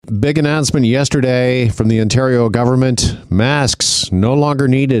Big announcement yesterday from the Ontario government. Masks no longer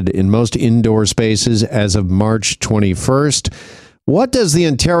needed in most indoor spaces as of March 21st. What does the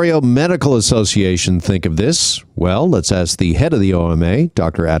Ontario Medical Association think of this? Well, let's ask the head of the OMA.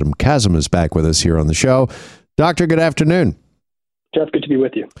 Dr. Adam Kasim is back with us here on the show. Doctor, good afternoon. Jeff, good to be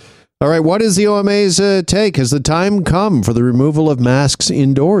with you. All right, what is the OMA's take? Has the time come for the removal of masks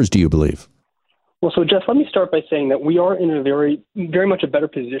indoors, do you believe? Well, so Jeff, let me start by saying that we are in a very much a better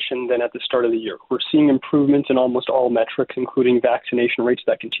position than at the start of the year. We're seeing improvements in almost all metrics, including vaccination rates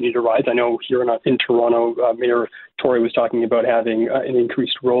that continue to rise. I know here in Toronto, Mayor Tory was talking about having an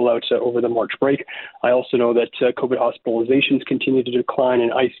increased rollout over the March break. I also know that COVID hospitalizations continue to decline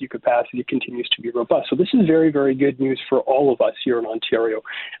and ICU capacity continues to be robust. So this is very, very good news for all of us here in Ontario.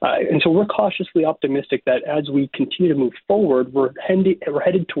 And so we're cautiously optimistic that as we continue to move forward, we're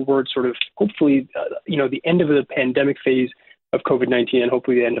headed towards sort of hopefully the end of the pandemic phase of COVID-19 and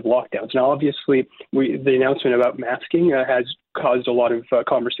hopefully the end of lockdowns. Now, obviously, the announcement about masking has caused a lot of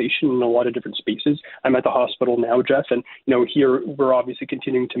conversation in a lot of different spaces. I'm at the hospital now, Jeff, and here we're obviously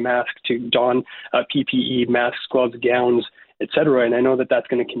continuing to don PPE, masks, gloves, gowns, etc. And I know that that's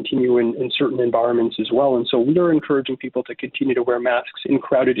going to continue in certain environments as well. And so we are encouraging people to continue to wear masks in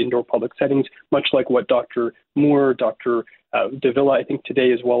crowded indoor public settings, much like what Dr. Moore, Dr. Davila, I think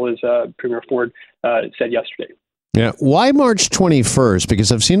today, as well as Premier Ford said yesterday. Yeah. Why March 21st?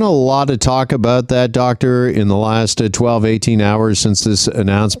 Because I've seen a lot of talk about that, Doctor, in the last 12, 18 hours since this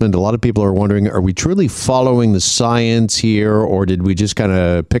announcement. A lot of people are wondering, are we truly following the science here, or did we just kind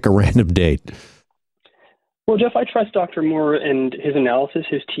of pick a random date? Well, Jeff, I trust Dr. Moore and his analysis.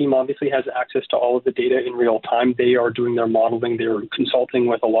 His team obviously has access to all of the data in real time. They are doing their modeling. They're consulting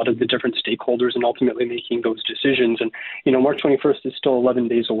with a lot of the different stakeholders and ultimately making those decisions. And, March 21st is still 11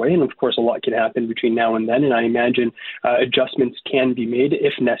 days away. And of course, a lot can happen between now and then. And I imagine adjustments can be made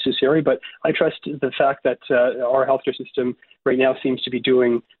if necessary. But I trust the fact that our healthcare system right now seems to be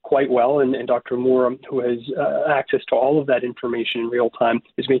doing quite well. And Dr. Moore, who has access to all of that information in real time,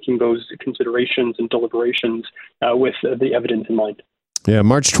 is making those considerations and deliberations with the evidence in mind. Yeah,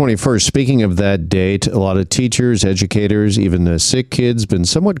 March 21st. Speaking of that date, a lot of teachers, educators, even sick kids been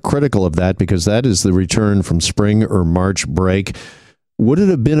somewhat critical of that because that is the return from spring or March break. Would it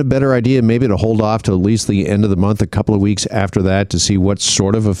have been a better idea maybe to hold off to at least the end of the month, a couple of weeks after that, to see what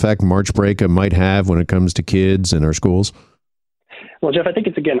sort of effect March break might have when it comes to kids in our schools? Well, Jeff, I think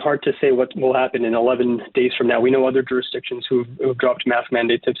it's, again, hard to say what will happen in 11 days from now. We know other jurisdictions who've dropped mask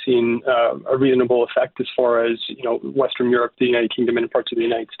mandates have seen a reasonable effect as far as, Western Europe, the United Kingdom, and parts of the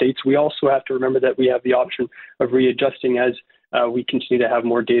United States. We also have to remember that we have the option of readjusting as we continue to have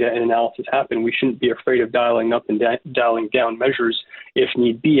more data and analysis happen. We shouldn't be afraid of dialing up and dialing down measures if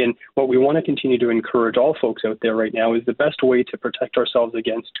need be. And what we want to continue to encourage all folks out there right now is the best way to protect ourselves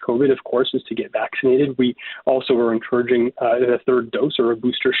against COVID, of course, is to get vaccinated. We also are encouraging a third dose or a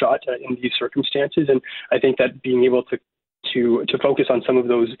booster shot in these circumstances. And I think that being able to focus on some of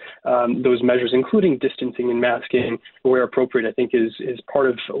those measures, including distancing and masking where appropriate, I think is part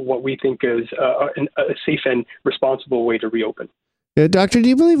of what we think is a safe and responsible way to reopen. Yeah, Doctor, do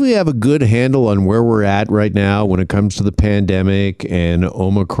you believe we have a good handle on where we're at right now when it comes to the pandemic and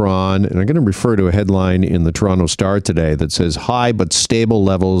Omicron? And I'm going to refer to a headline in the Toronto Star today that says high but stable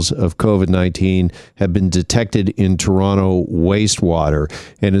levels of COVID-19 have been detected in Toronto wastewater.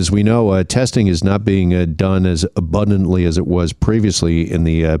 And as we know, testing is not being done as abundantly as it was previously in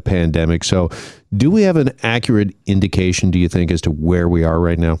the pandemic. So do we have an accurate indication, do you think, as to where we are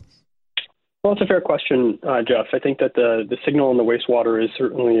right now? Well, it's a fair question, Jeff. I think that the signal in the wastewater is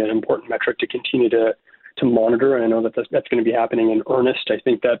certainly an important metric to continue to monitor, and I know that that's going to be happening in earnest. I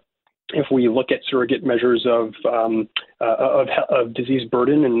think that if we look at surrogate measures of disease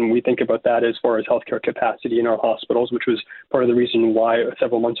burden, and we think about that as far as healthcare capacity in our hospitals, which was part of the reason why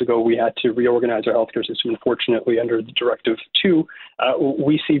several months ago we had to reorganize our healthcare system, unfortunately, under the Directive 2,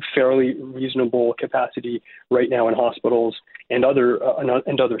 we see fairly reasonable capacity right now in hospitals and other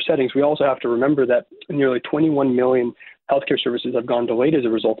settings. We also have to remember that nearly 21 million healthcare services have gone delayed as a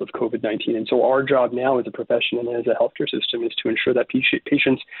result of COVID-19. And so our job now as a profession and as a healthcare system is to ensure that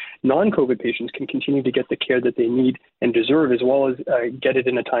patients, non-COVID patients, can continue to get the care that they need and deserve, as well as get it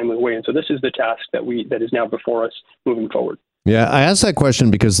in a timely way. And so this is the task that is now before us moving forward. Yeah, I asked that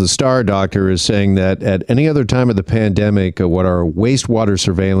question because the Star, Doctor, is saying that at any other time of the pandemic, what our wastewater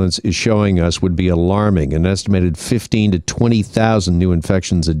surveillance is showing us would be alarming. An estimated 15 to 20,000 new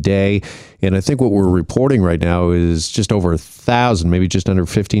infections a day. And I think what we're reporting right now is just over 1,000, maybe just under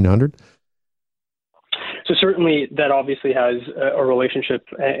 1,500. So certainly that obviously has a relationship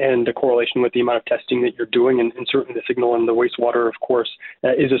and a correlation with the amount of testing that you're doing, and certainly the signal in the wastewater, of course,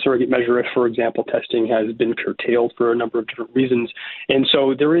 is a surrogate measure if, for example, testing has been curtailed for a number of different reasons. And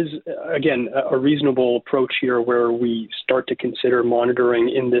so there is, again, a reasonable approach here where we start to consider monitoring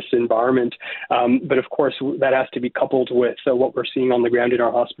in this environment. But of course, that has to be coupled with what we're seeing on the ground in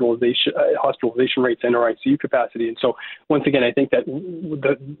our hospitalization rates and our ICU capacity. And so once again, I think that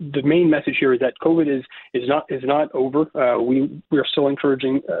the main message here is that COVID is not over. We are still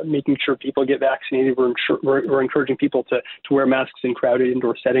encouraging making sure people get vaccinated. We're encouraging people to wear masks in crowded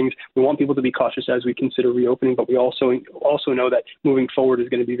indoor settings. We want people to be cautious as we consider reopening, but we also know that moving forward is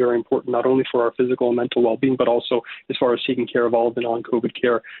going to be very important, not only for our physical and mental well-being, but also as far as taking care of all of the non-COVID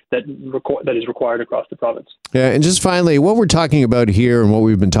care that is required across the province. Yeah, and just finally, what we're talking about here and what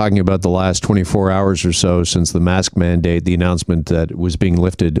we've been talking about the last 24 hours or so since the mask mandate, the announcement that was being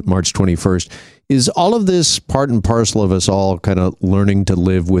lifted March 21st, is all of this part and parcel of us all kind of learning to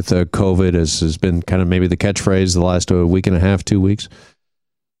live with COVID, as has been kind of maybe the catchphrase the last week and a half, 2 weeks?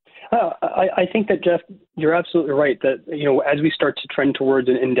 I think that, Jeff, you're absolutely right that, as we start to trend towards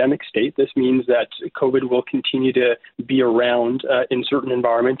an endemic state, this means that COVID will continue to be around in certain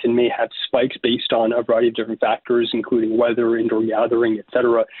environments and may have spikes based on a variety of different factors, including weather, indoor gathering, et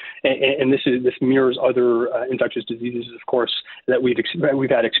cetera. And this mirrors other infectious diseases, of course, that we've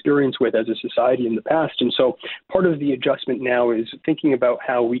had experience with as a society in the past. And so part of the adjustment now is thinking about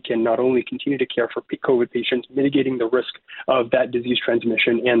how we can not only continue to care for COVID patients, mitigating the risk of that disease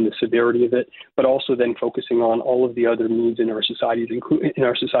transmission and the severity of it, but also then focusing on all of the other needs in our society,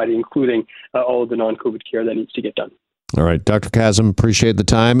 including all of the non-COVID care that needs to get done. All right, Dr. Kassem, appreciate the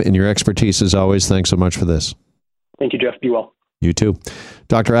time and your expertise as always. Thanks so much for this. Thank you, Jeff. Be well. You too.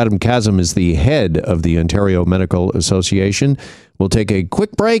 Dr. Adam Kassem is the head of the Ontario Medical Association. We'll take a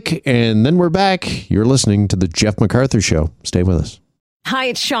quick break and then we're back. You're listening to the Jeff MacArthur Show. Stay with us. Hi,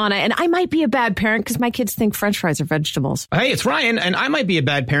 it's Shauna, and I might be a bad parent because my kids think French fries are vegetables. Hey, it's Ryan, and I might be a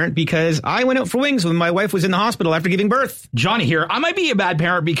bad parent because I went out for wings when my wife was in the hospital after giving birth. Johnny here. I might be a bad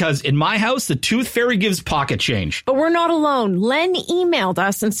parent because in my house, the tooth fairy gives pocket change. But we're not alone. Len emailed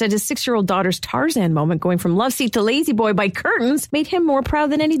us and said his 6-year-old daughter's Tarzan moment going from love seat to lazy boy by curtains made him more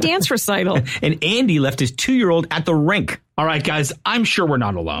proud than any dance recital. And Andy left his 2-year-old at the rink. All right, guys, I'm sure we're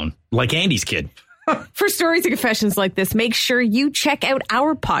not alone. Like Andy's kid. For stories and confessions like this, make sure you check out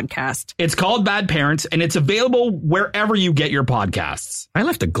our podcast. It's called Bad Parents, and it's available wherever you get your podcasts. I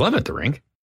left a glove at the rink.